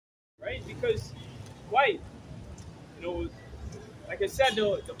right? Because why? You know, like I said,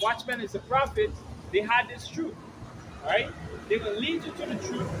 the watchman is a prophet. They had this truth, all right? They will lead you to the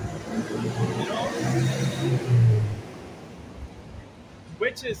truth, you know,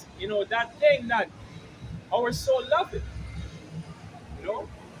 which is, you know, that thing that our soul loves it, you know.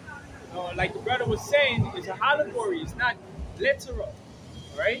 Like the brother was saying, it's a allegory. It's not literal,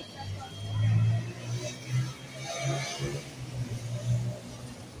 all right?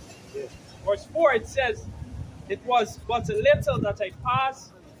 Verse 4, it says, it was but a little that I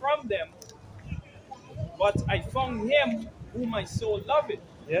passed from them, but I found him whom my soul loved.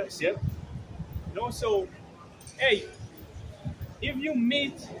 Yes, yep. You know, so, hey, if you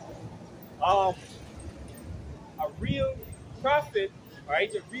meet a real prophet,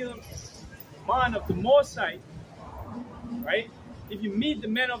 right, a real man of the Most High, right, if you meet the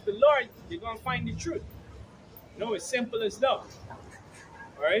men of the Lord, you're going to find the truth. You know, it's simple as that. All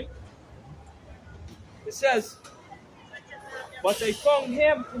right? It says, but I found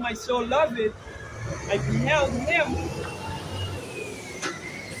him whom my soul loved. I beheld him.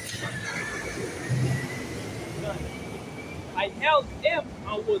 I held him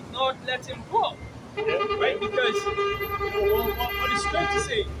and would not let him go. Right? Because, you know, what the scripture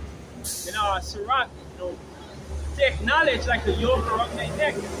say, you know, Sirach, you know, take knowledge like a yoke around my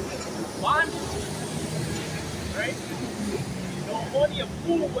neck. Bondage. Right? You know, only a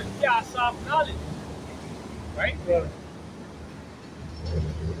fool would cast off knowledge. Right?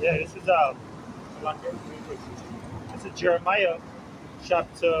 Yeah, this is Jeremiah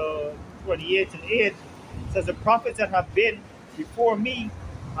chapter 28 and 8. It says, the prophets that have been before me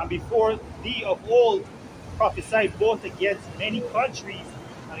and before thee of old prophesied both against many countries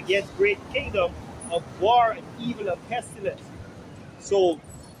and against great kingdom of war and evil and pestilence. So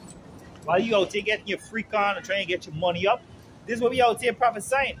while you out there getting your freak on and trying to get your money up, this is what we out there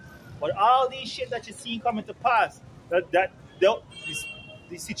prophesying. But all these shit that you're seeing coming to pass, the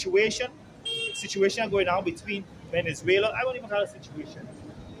situation going on between Venezuela, I don't even call it a situation.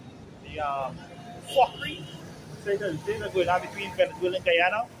 The fuckery that's going on between Venezuela and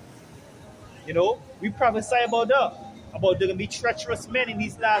Guyana. You know, we prophesy about that. About there gonna be treacherous men in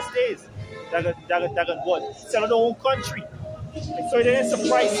these last days that gonna what? Sell their own country. And so it ain't a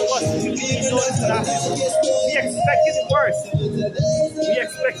surprise to us. We expected the worst. We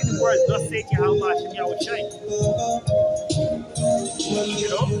expected the worst. Just say Yahawah and Yahweh shine. You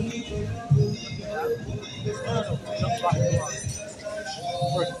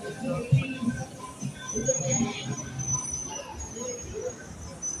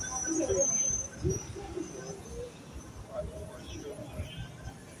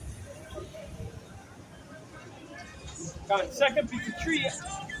God, 2 Peter 3,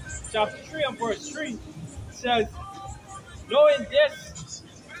 chapter 3 and verse 3 says, knowing this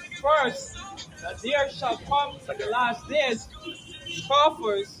first, that there shall come in the last days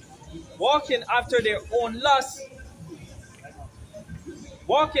scoffers, walking after their own lusts,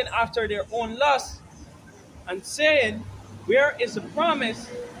 and saying, where is the promise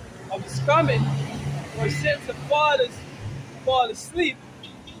of his coming? For since the fathers fall asleep,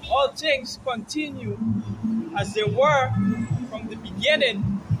 all things continue as they were from the beginning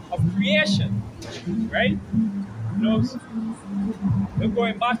of creation. Right? You know, we're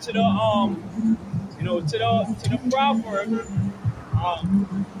going back to the you know, to the proverb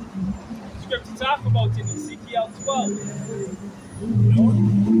scripture talk about in Ezekiel 12. You know,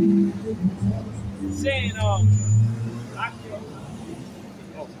 saying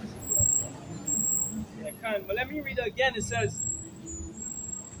but let me read it again. It says,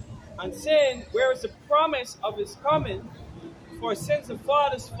 and saying, where is the promise of his coming? For since the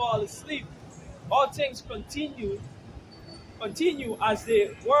fathers fall asleep, all things continue as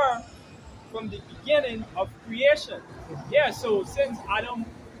they were from the beginning of creation. Yeah, so since Adam,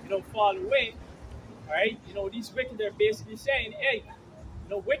 you know, fall away, all right, you know, these wicked are basically saying, hey, you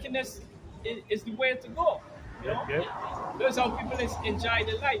know, wickedness is the way to go. You know, that's how people enjoy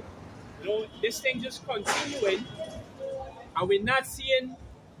their life. You know, this thing just continuing, and we're not seeing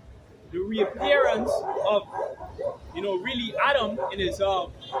the reappearance of, you know, really Adam in his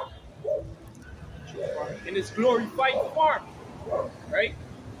glorified form, right?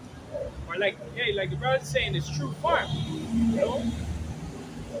 Or like, hey, like the brother's saying, it's true form, you know.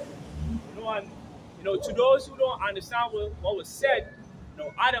 And you know, to those who don't understand what was said, you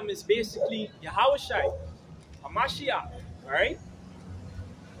know, Adam is basically Yahawashi, a Mashiach, all right?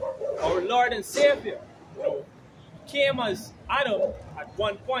 Our Lord and Savior, you know, came as Adam at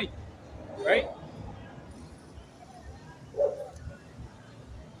one point, right?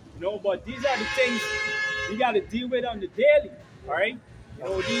 You know, but these are the things we got to deal with on the daily, all right? You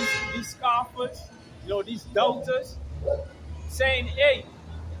know, these these scoffers, these doubters, saying, hey,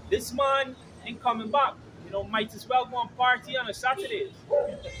 this man ain't coming back. Might as well go and party on a Saturday.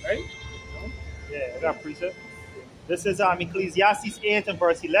 Right? Yeah, I got precept. This is Ecclesiastes 8 and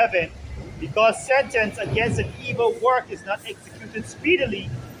verse 11. Because sentence against an evil work is not executed speedily,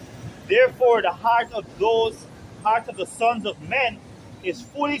 therefore the heart of the sons of men is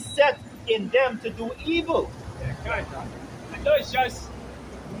fully set in them to do evil. Yeah, kind of. I know it's just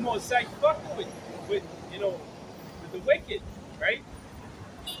the most like fucking with the wicked, right?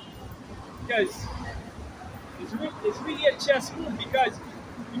 Because it's really a chess move, because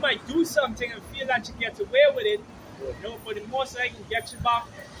you might do something and feel that you get away with it, but the most I can get you back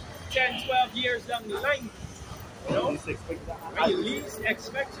 10, 12 years down the line, when you least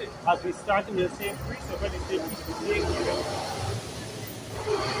expect it. As we started with the same precept, when they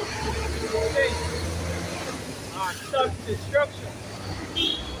self-destruction,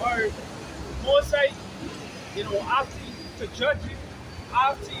 or most I, after to judge you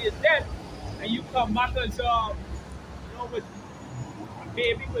after your death, and you come back as with a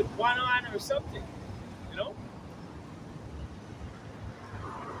baby with one arm or something,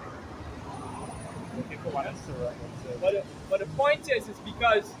 But the point is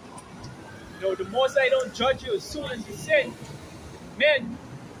because the most I don't judge you as soon as you sin, men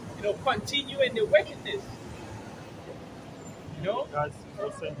continue in the wickedness. God's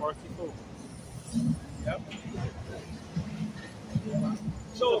also merciful. Yep.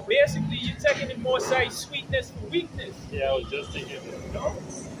 So basically, you're taking the most side sweetness for weakness. Yeah, I was just thinking it.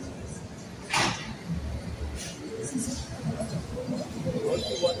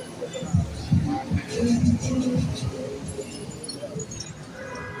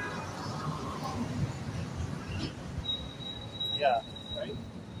 Yeah. Right?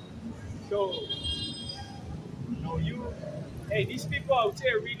 So, hey, these people out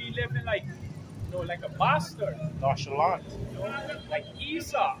there really living like, like a bastard. Nonchalant. Like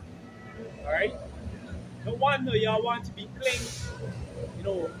Esau. Alright? No wonder y'all want to be clean,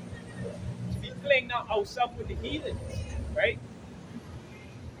 to be clean now outside with the heathens. Right?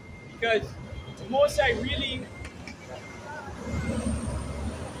 Because the most I really.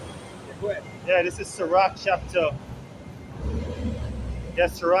 Go ahead. Yeah, this is Sirach chapter.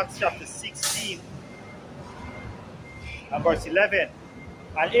 Yes, Sirach chapter 16 and verse 11.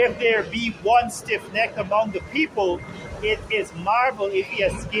 And if there be one stiff-necked among the people, it is marvel if he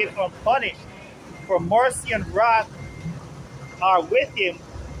escape unpunished. For mercy and wrath are with him.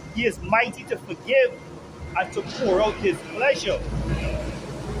 He is mighty to forgive and to pour out his pleasure.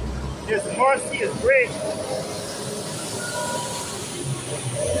 His mercy is great.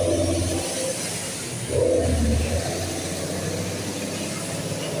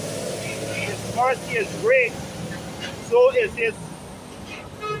 His mercy is great. So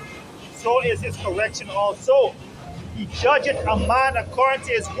is his correction also. He judgeth a man according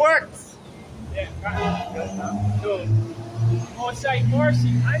to his works. Yeah, so most like mercy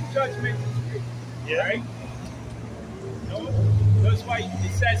and judgment is great. Yeah. Right? That's why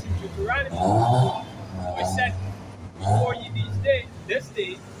it says in Deuteronomy, I said before you this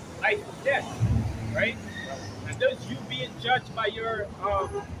day, life and death. Right? And those you being judged by your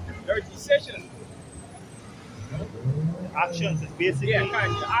decision. Actions is basically. Yeah,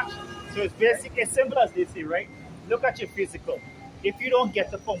 kind of actions. So it's basically as simple as they say, right? Look at your physical. If you don't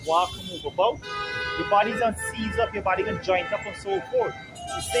get up and walk and move about, your body's gonna seize up, your body gonna joint up and so forth.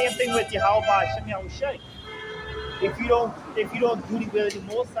 The same thing with YAHWAH Calling. If you don't do the will of the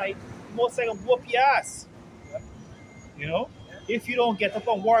Most High gonna whoop your ass. If you don't get up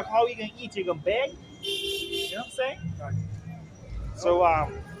and work, how are you gonna eat? You're gonna beg? You know what I'm saying? So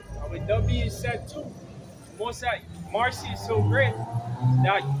with that being said too, Most High mercy is so great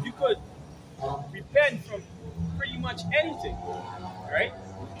that you could repent from pretty much anything, right?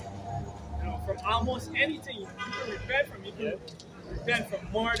 From almost anything you can repent from. You can repent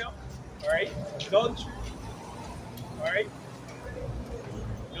from murder, all right, adultery, all right.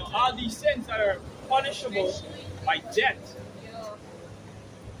 All these sins that are punishable by death.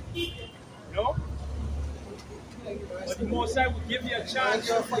 But the Most High will give you a chance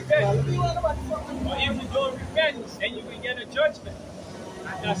to repent. Or if you don't repent, then you will get a judgment.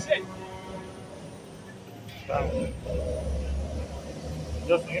 And that's it.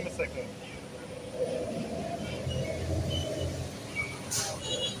 Just give me a second.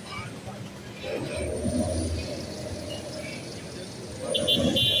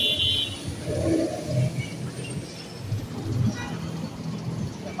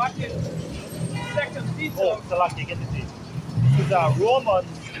 Back in 2 Peter. Oh, Salaki, get the date. This is Romans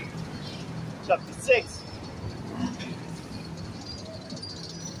chapter 6.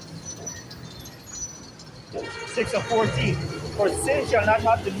 6 and 14. For sin shall not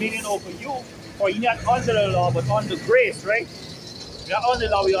have dominion over you, for you're not under the law, but under grace, right? You're not under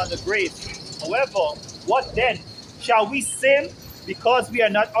the law, we're under grace. However, what then? Shall we sin because we are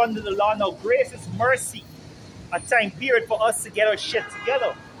not under the law? Now, grace is mercy. A time period for us to get our shit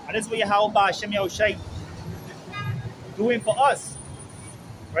together. And this is what Yahawah Banyamyan doing for us.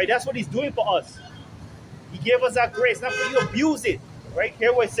 Right? That's what he's doing for us. He gave us that grace, not for you to abuse it. Right?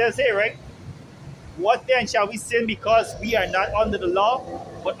 Hear what it says here, right? What then? Shall we sin because we are not under the law,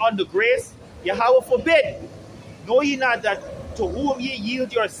 but under grace? Yahweh forbid. Know ye not that to whom ye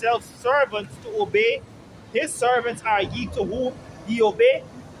yield yourselves servants to obey, his servants are ye to whom ye obey?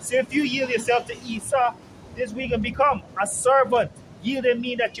 So if you yield yourself to Esau, this we can become a servant. Yielding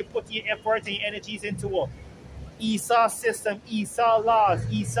means that you put your effort and your energies into a Esau system, Esau laws,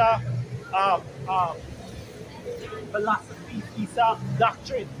 Esau philosophy, Esau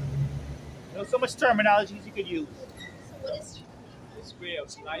doctrine. You know, so much terminologies you could use. This way of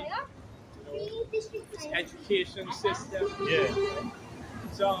life, you know, this education system. Yeah.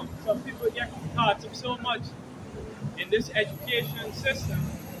 Some people get caught up so much in this education system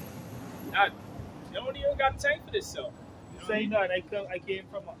that they don't even got time for this stuff. You know? Saying that, I came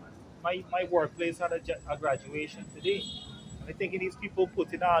from my workplace, had a graduation today. And I'm thinking these people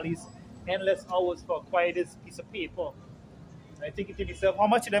put in all these endless hours for acquire this piece of paper. And I'm thinking to myself, how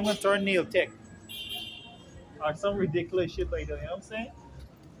much of them going to turn nail tech? Or some ridiculous shit like that, you know what I'm saying?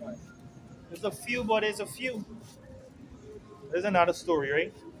 Right. There's a few, but there's a few. There's another story,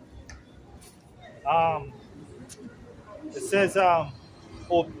 right? It says,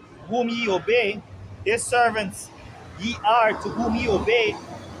 whom ye obey, his servants ye are to whom ye obey,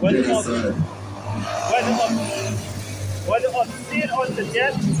 whether of sin unto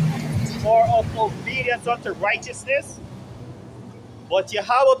death, or of obedience unto righteousness. But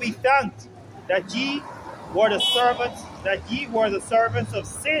Yahweh be thanked that ye were the servants of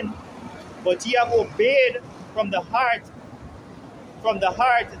sin, but ye have obeyed from the heart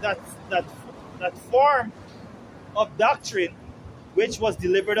that form of doctrine which was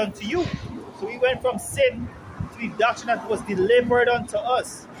delivered unto you. So we went from sin to the doctrine that was delivered unto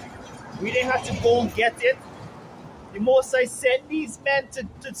us. We didn't have to go and get it. The Most High sent these men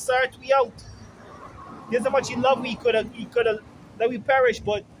to start we out. Here's how much he loved me. He could have let we perish,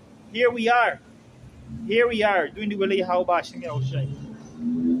 but here we are. Here we are doing the will of Yahweh.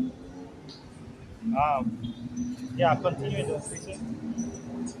 Yeah, continue this.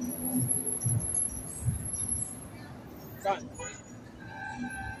 God.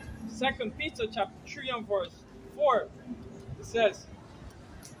 2 Peter chapter 3 and verse 4, it says,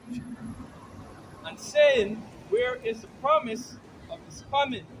 and saying, where is the promise of his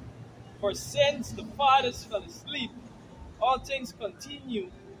coming? For since the fathers fell asleep, all things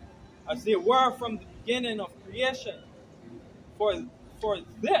continue as they were from the beginning of creation. For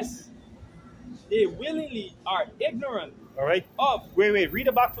this, they willingly are ignorant. All right. Of. Wait. Read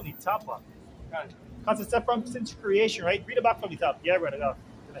it back from the top one. God. Because it's from since creation, right? Read it back from the top. Yeah, brother. Go.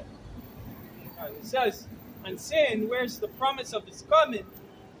 It says, and saying, where's the promise of his coming?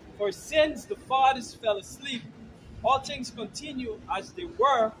 For since the fathers fell asleep, all things continue as they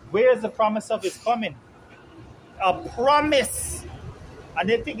were. Where is the promise of his coming? A promise. And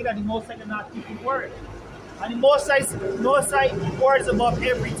they're thinking that the Most High cannot keep his word. And the Most High words above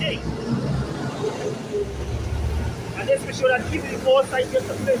everything. And this will show that even the Most High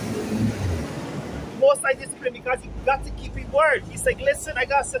discipline. The Most High discipline because he got to keep his word. He's like, listen, I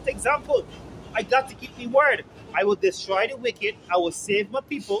got to set example. I got to keep my word. I will destroy the wicked. I will save my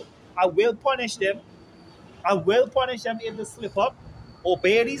people. I will punish them. I will punish them if they slip up.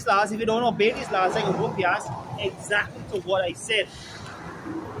 Obey these laws. If you don't obey these laws, I can whoop your ass exactly to what I said.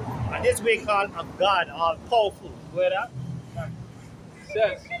 And this way called a God, all powerful. Where that?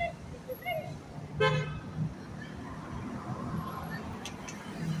 Says.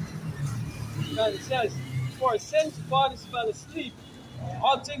 And it says, for since the fathers fell asleep,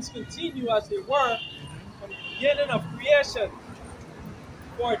 all things continue as they were from the beginning of creation.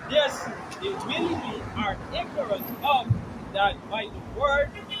 For this, they willingly are ignorant of that by the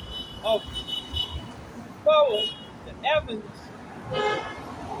word of power, the heavens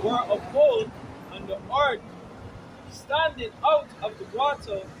were of old, and the earth standing out of the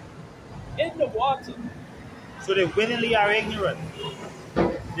water, in the water. So they willingly are ignorant.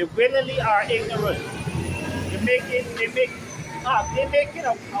 They willingly are ignorant. They're making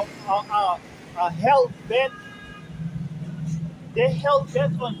a hell bent. They're hell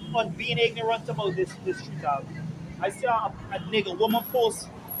bent on being ignorant about this truth. I saw a woman post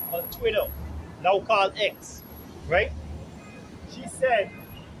on Twitter, now called X, right? She said,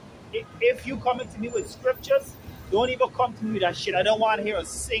 if you coming to me with scriptures, don't even come to me with that shit. I don't want to hear a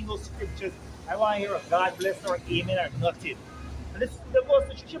single scripture. I want to hear a God bless or amen or nothing. And this the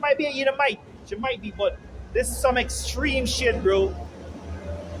most, she might be a Edomite. She might be, but this is some extreme shit, bro. You know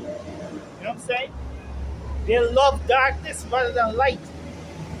what I'm saying? They love darkness rather than light.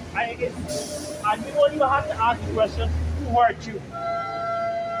 And you don't even have to ask the question, who hurt you?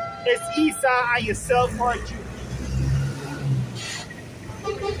 It's Esau and yourself hurt you.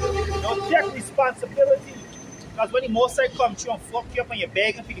 Don't take responsibility. Because when the Mosai come through and fuck you up and you're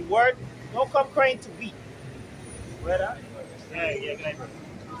begging for the word, don't come crying to me. Where that? Yeah, good night, bro.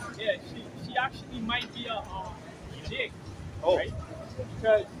 Yeah, she actually might be a jig. Oh. Right?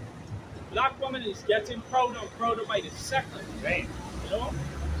 Because black woman is getting prouder and prouder by the second. Right. You know?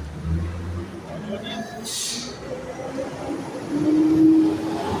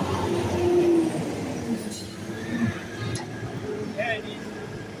 And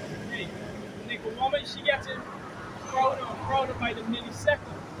the woman, she getting prouder and prouder by the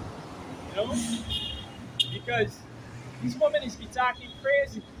millisecond. You know? Because this woman is be talking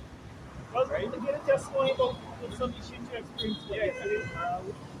crazy. Well, right? To get a testimony about some issues you experienced.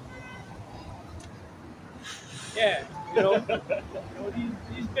 Yeah, you know,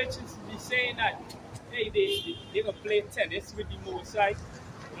 these bitches be saying that, hey, they gonna play tennis with the Mosai.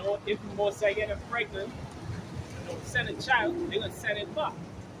 You know, if the Mosai get pregnant, you know, send a child, they gonna send it back.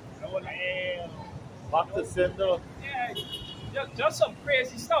 You know, like, back to sender. Yeah, just some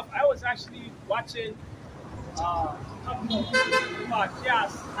crazy stuff. I was actually watching a couple of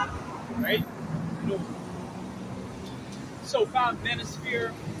podcasts, right? You know, so-called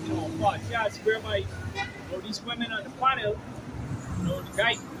manosphere, you know, podcasts whereby, you know, these women on the panel, you know, the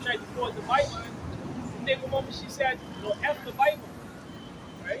guy tried to quote the Bible, and the woman, she said, you know, F the Bible,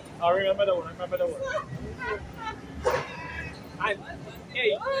 right? I remember that one, And,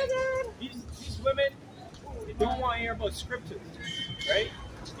 hey, these women, they don't want to hear about scriptures, right?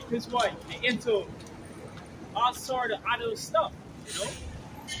 Because why? They into all sort of other stuff, you know?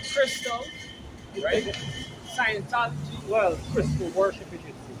 Crystal, right? Scientology. Well, crystal worship, you should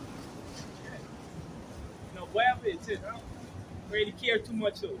see. You know, whatever it is, I don't really care too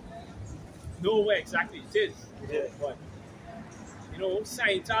much of know what exactly it is. Yeah. But, you know,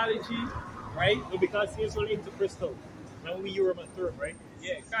 Scientology, right? No, because it's related to crystal. Now we use a term, right?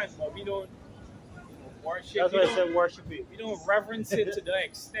 Yeah, kind of, but we don't worship. That's why I said worship it. We don't reverence it to the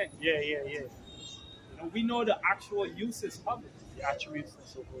extent. Yeah. You know, we know the actual uses of it. The attributes and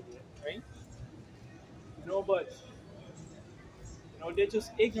so forth, yeah. Right? You know, but you know, they're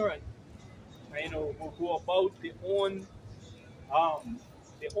just ignorant. And, you know, who go about their own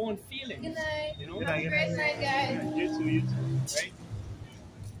feelings. Good night. You know? Have a great night, guys. You too.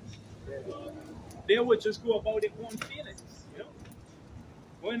 Right? They would just go about their own feelings, you know?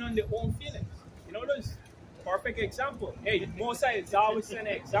 Going on their own feelings. You know, there's perfect example. Hey, Mosai is always an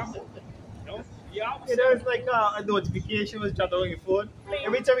example. You know? Yeah, there's like a notification was dropped on your phone.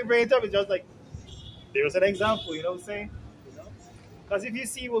 Every time you bring it up, it's just like, there's an example, you know what I'm saying? You know? Because if you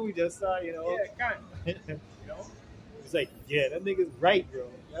see what we just saw, you know. Yeah, kind of. You know? It's like, yeah, them niggas right, bro.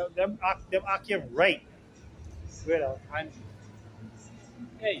 Them acting right. Straight up. And,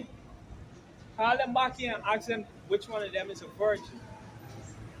 hey, call them back here and ask them which one of them is a virgin.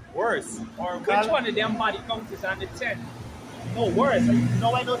 Worse. Or which one of them body count is on the 10. No, worse. You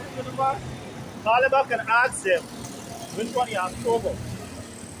know why I know what you're about? Call them back and ask them which one is October.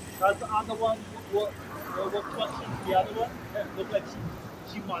 Because the other one, what clutching the other one, look like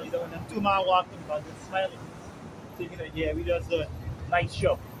she money though. And then two man walking by just smiling. Thinking that, yeah, we just a nice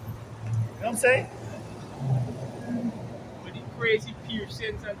show. You know what I'm saying? With the crazy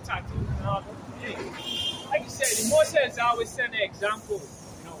piercings and tattoos and all that. Hey, like you said, the Moses always send an example.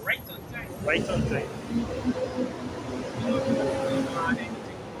 You know, right on time. Right on time. You know, anything.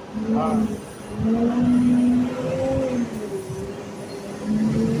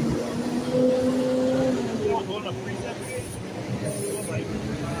 Hold on, preset.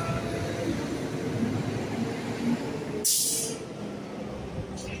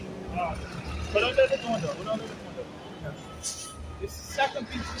 But under the window. This is 2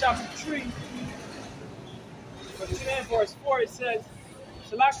 Peter chapter 3. Verse 10, verse 4, it says,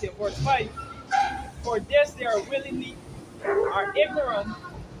 Selected, verse 5. For this they are ignorant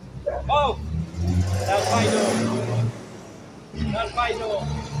of that by the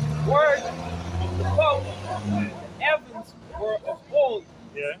word of the boat, the heavens were of old,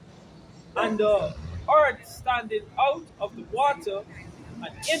 Yeah. and the earth standing out of the water,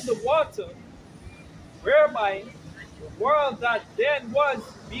 and in the water, whereby the world that then was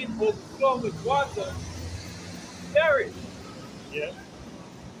being overflowed with water perished. Yeah.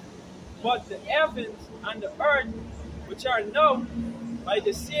 but the heavens and the earth, which are now by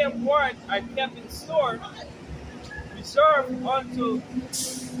the same word, are kept in store, reserved unto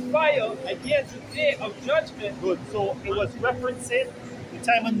fire against the day of judgment. Good. So it was referencing the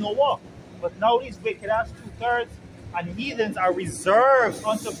time of Noah. But now these wicked ass 2/3 and heathens are reserved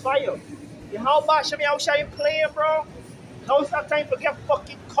unto fire. How much I you playing, bro? Now it's not time to get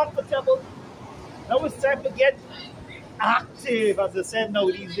fucking comfortable. Now it's time to get active, as they said now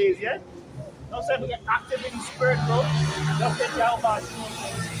these days, yeah? Now it's time to get active in the spirit, bro. That's it, how much.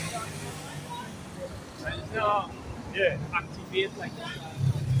 Yeah. Activate like that.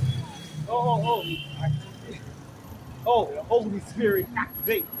 Oh. Oh, the Holy Spirit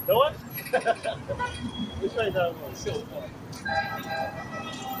activate. Know what? Let's try that one. So,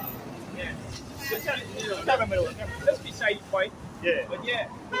 yeah. Let's be side point. Yeah. But yeah,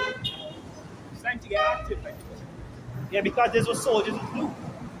 it's time to get active. Like yeah, because that's what soldiers do.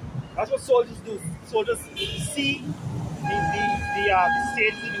 That's what soldiers do. Soldiers see the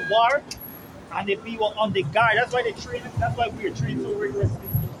states in the war, and they be on the guard. That's why they train. That's why we're trained so rigorously.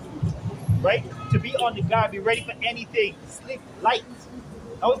 Right? To be on the guard, be ready for anything. Sleep light.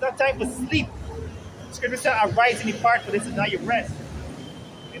 Now it's not time for sleep. Scripture says, arise and depart, for this is not your rest.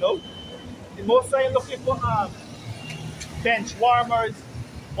 You know? The most time looking for bench warmers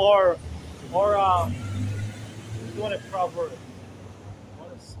or doing a proverb.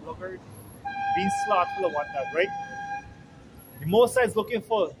 What a sluggard. Being slothful or whatnot, right? The most time is looking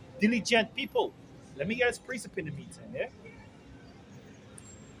for diligent people. Let me get his precept in the meantime, yeah?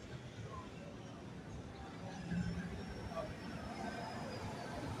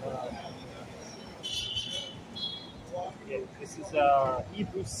 Yeah, this is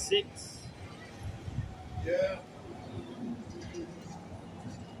Hebrews 6. Yeah.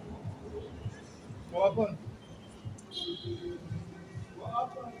 What happened? What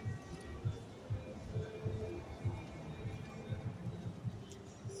happened?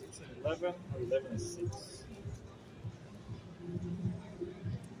 6 and 11, or 11 and 6.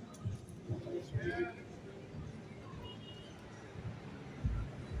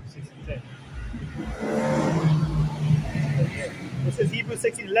 This is Hebrews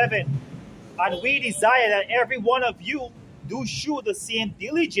 6:11. And we desire that every one of you do shew the same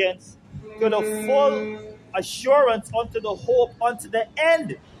diligence to the full assurance unto the hope unto the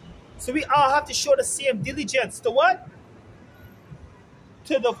end. So we all have to show the same diligence to what?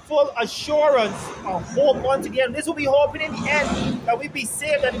 To the full assurance of hope unto the end. This will be hoping in the end that we be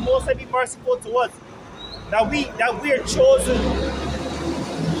saved and the Most High be merciful to us. That we are chosen.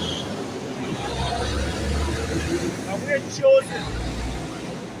 That we are chosen.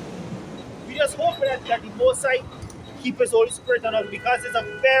 We just hope that the Most High keep His Holy Spirit on us, because it's a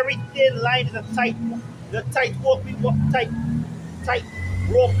very thin line, it's a tight rope we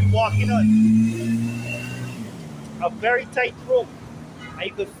walking on. A very tight rope. And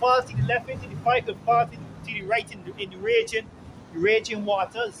you could fall to the left into the fire, you could fall to the right in the raging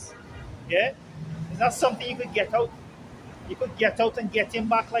waters. Yeah? It's not something you could get out. You could get out and get him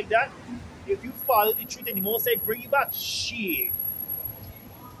back like that. If you follow the truth and the Most High bring you back, shit.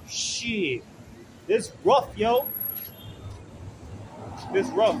 This rough, yo. This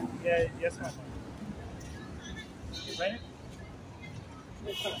rough. Yeah, yes, my man. You find it?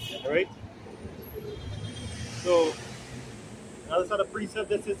 Alright. So, another sort of precept,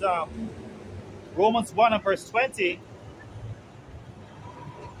 this is Romans 1 and verse 20.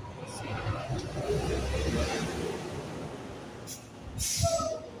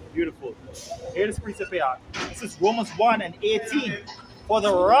 Beautiful. Here is precept here. This is Romans 1 and 18. For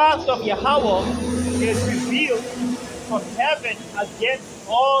the wrath of Yahweh is revealed from heaven against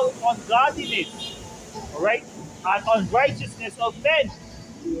all ungodliness, alright, and unrighteousness of men,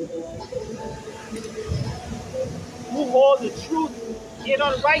 who hold the truth in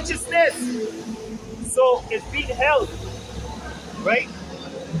unrighteousness. So it's being held, right?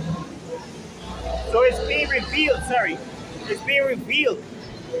 So it's being revealed, it's being revealed.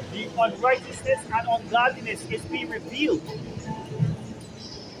 The unrighteousness and ungodliness is being revealed.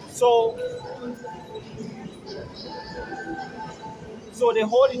 So they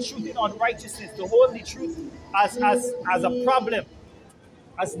hold the truth in unrighteousness, they hold the truth as a problem,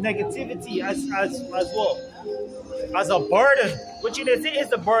 as negativity, as well, as a burden, which it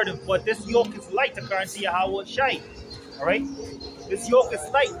is a burden, but this yoke is light according to Yahweh Shai. Alright? This yoke is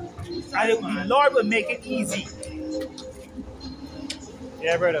light, and the Lord will make it easy.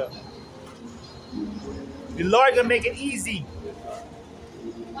 Yeah, brother. The Lord will make it easy.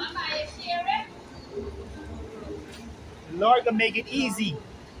 The Lord can make it easy.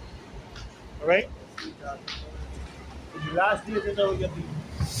 Alright? In the last days, it's all going to be.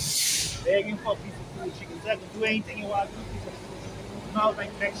 begging for a piece of food. She can tell you do anything you want to do, piece of food. Now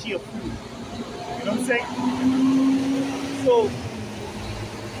like next year food. You know what I'm saying? So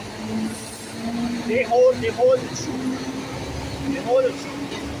they hold the truth. They hold the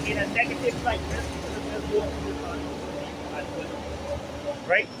truth in a negative light.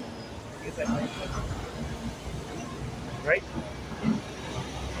 Right? Right?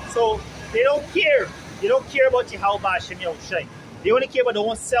 So they don't care. They don't care about Yahawah Banyamyan. They only care about their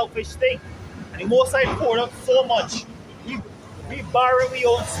own selfish thing. And the Most High poured out so much. We borrow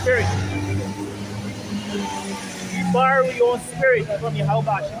your own spirit. We borrow your own spirit from Yahawah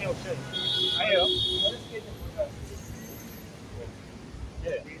Banyamyan.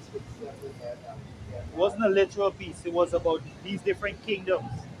 Yeah. It wasn't a literal peace. It was about these different kingdoms.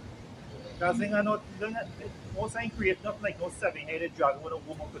 Because they are not, Most High created nothing like no seven-headed dragon with a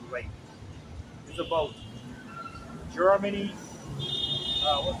woman could ride. It's about Germany,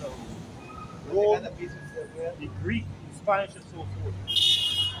 what's the Rome, the Greek, the Spanish, and so forth.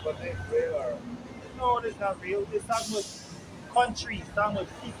 But they real or No, it's not real. It's not with countries, it's not with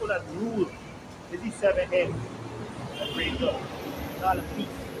people that rule. It's the seven heads that raised up. It's not a peace.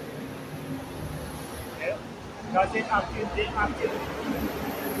 Yeah? Because they acted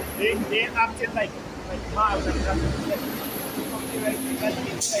like Mars and that's something like that.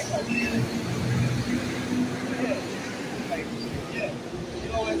 yeah. You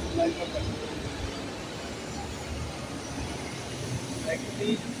always like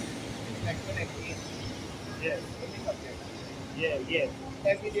me, like when I eat. Yeah. Let me come here. Yeah.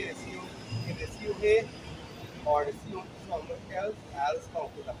 Every day they see you, if they see you here or they see you somewhere else, I'll come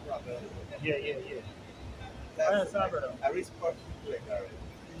with a problem. Yeah. That's I understand, brother. I respect people like that already.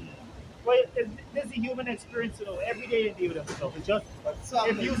 Well, this is a human experience, you know. Every day they deal with themselves. It's just But some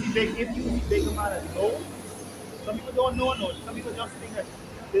if you see big man as no, some people don't know no. Some people just think that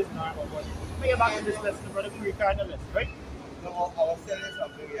this normal. But let me get back to this lesson, brother. We record the lesson, right? no, I was telling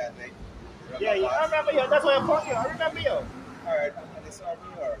something the other night. Yeah. I remember you. That's why I found you. I remember you. Alright, and they saw me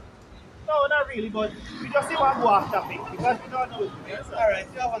or No, not really, but we just see what go after me because we don't know it. alright,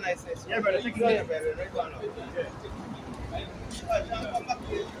 you have a nice day. Yeah, brother. Take it Yeah, easy. baby, right on. Come back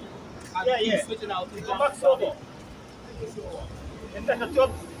here. Yeah. Switching out to Come back sober. It's like a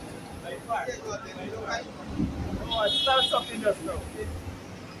job. Oh, I started something just now.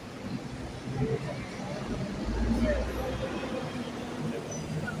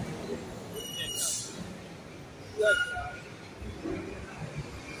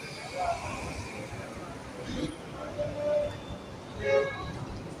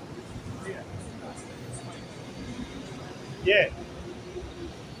 Yeah.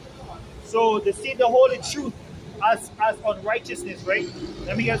 So they see the holy truth as unrighteousness, right?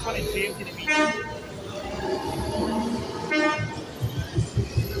 Let me get one in James in the meeting.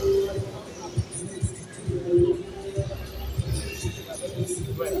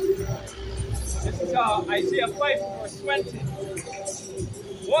 This is Isaiah 5, verse 20.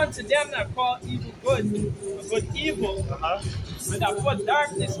 One to them that call evil good, and good evil, and that put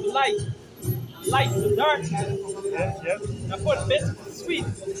darkness for light, light for darkness, Yes. that put bitter for sweet,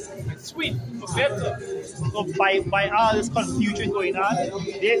 and sweet for bitter. So by all this confusion going on,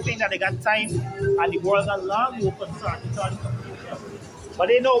 they think that they got time and the world got long open, so it's all confusion. But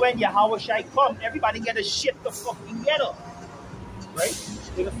they know when Yahawah shall come, everybody get a shit the fucking together. Right?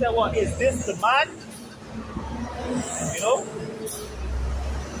 They will say, well, is this the man? You know?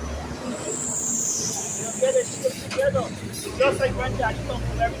 They'll get a shit together. It's just like when Daddy comes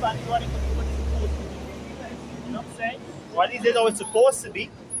from everybody running to do what it's supposed to be. You know what I'm saying? What is it always supposed to be?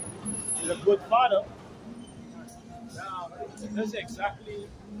 He's a good father. Now, that's exactly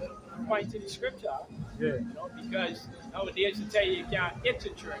the point in the scripture. Yeah. You know, because nowadays they tell you can't hit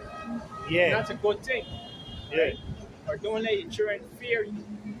your children. Yeah. That's a good thing. Yeah. Or don't let your children fear you.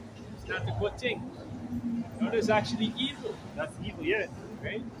 It's not a good thing. You know, there's actually evil. That's evil, yeah.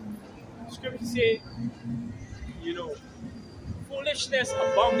 Right? Scripture say, you know, foolishness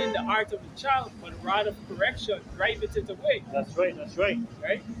abound in the heart of the child, but rather correction driveth it away. That's right.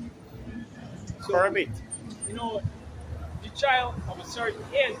 Right? Curb it. You know, the child of a certain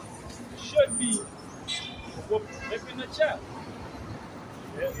age should be whipping the child.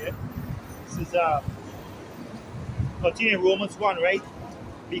 Yeah. This is continue Romans 1, right?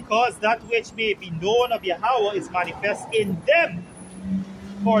 Because that which may be known of Yahawah is manifest in them,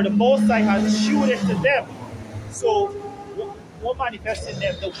 for the Most High has shewed it to them. So, what manifests in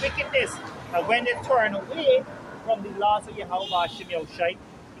them? The wickedness. And when they turn away from the laws of Yahawah Banyamyan, it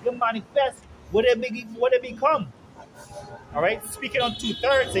can manifest what they become. Alright? Speaking on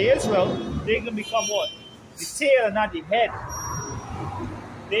 2/3 of Israel, they can become what? The tail and not the head.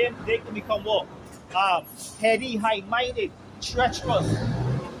 they can become what? Heady, high-minded, treacherous,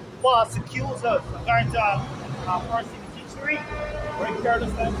 false accusers. According to 1 Timothy 3, where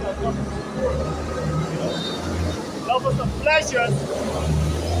careless themselves of lovers of pleasures,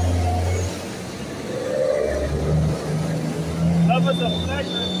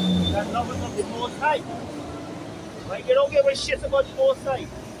 and lovers of the Most High. Right? They don't give a shit about the Most High.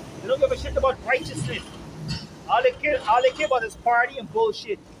 They don't give a shit about righteousness. All they care about is party and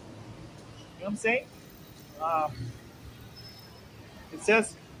bullshit. You know what I'm saying? It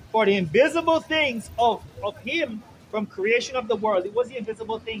says, for the invisible things of him from creation of the world. It was the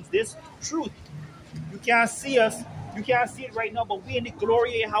invisible things. This truth. You can't see us. You can't see it right now, but we in the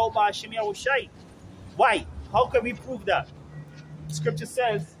glory of Yahawah Shem. Why? How can we prove that? Scripture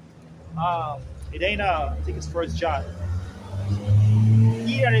says, it ain't I think it's 1 John.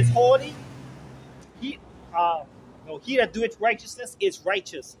 He that is holy, he that doeth righteousness is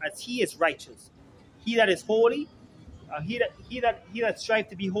righteous, as he is righteous. He that is holy, he that strive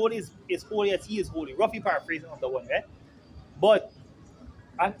to be holy is holy as he is holy. Roughly paraphrasing on the one, right? But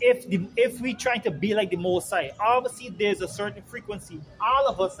if we try to be like the Most High, obviously there's a certain frequency. All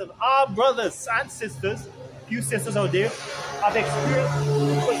of us, our brothers and sisters, few sisters out there, have experienced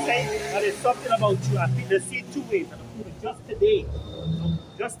people saying that there's something about you. I feel they see it two ways. And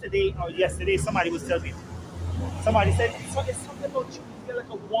just today or yesterday, somebody was telling me. Somebody said it's something about you. You feel like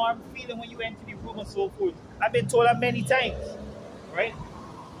a warm feeling when you enter the room and so forth. I've been told that many times, right?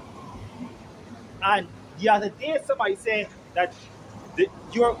 And the other day, somebody said that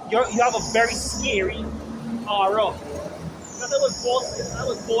you have a very scary aura. Because I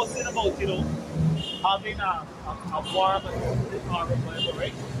was boasting about, you know, having a warm aura, whatever,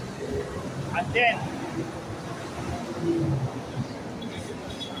 right? And then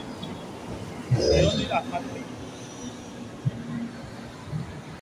they don't do that,